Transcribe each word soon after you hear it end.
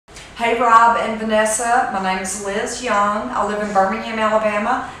Hey Rob and Vanessa, my name is Liz Young. I live in Birmingham,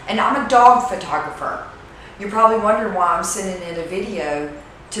 Alabama, and I'm a dog photographer. You're probably wondering why I'm sending in a video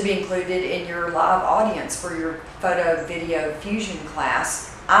to be included in your live audience for your photo video fusion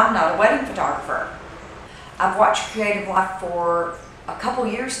class. I'm not a wedding photographer. I've watched Creative Life for a couple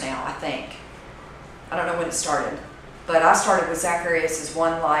years now, I think. I don't know when it started, but I started with Zacharias'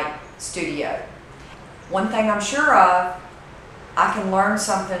 One Light Studio. One thing I'm sure of, I can learn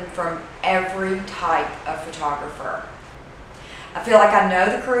something from every type of photographer. I feel like I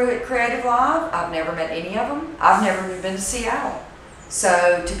know the crew at Creative Live. I've never met any of them. I've never even been to Seattle.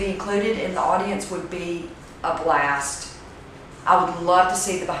 So to be included in the audience would be a blast. I would love to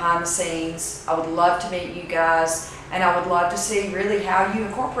see the behind the scenes. I would love to meet you guys, and I would love to see really how you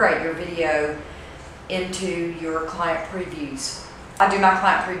incorporate your video into your client previews. I do my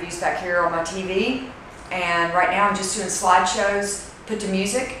client previews back here on my TV. And right now I'm just doing slideshows put to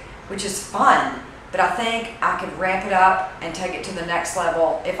music, which is fun, but I think I could ramp it up and take it to the next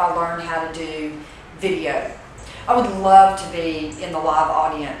level if I learn how to do video. I would love to be in the live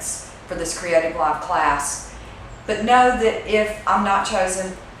audience for this Creative Live class, but know that if I'm not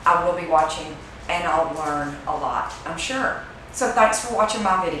chosen, I will be watching and I'll learn a lot, I'm sure. So thanks for watching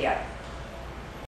my video.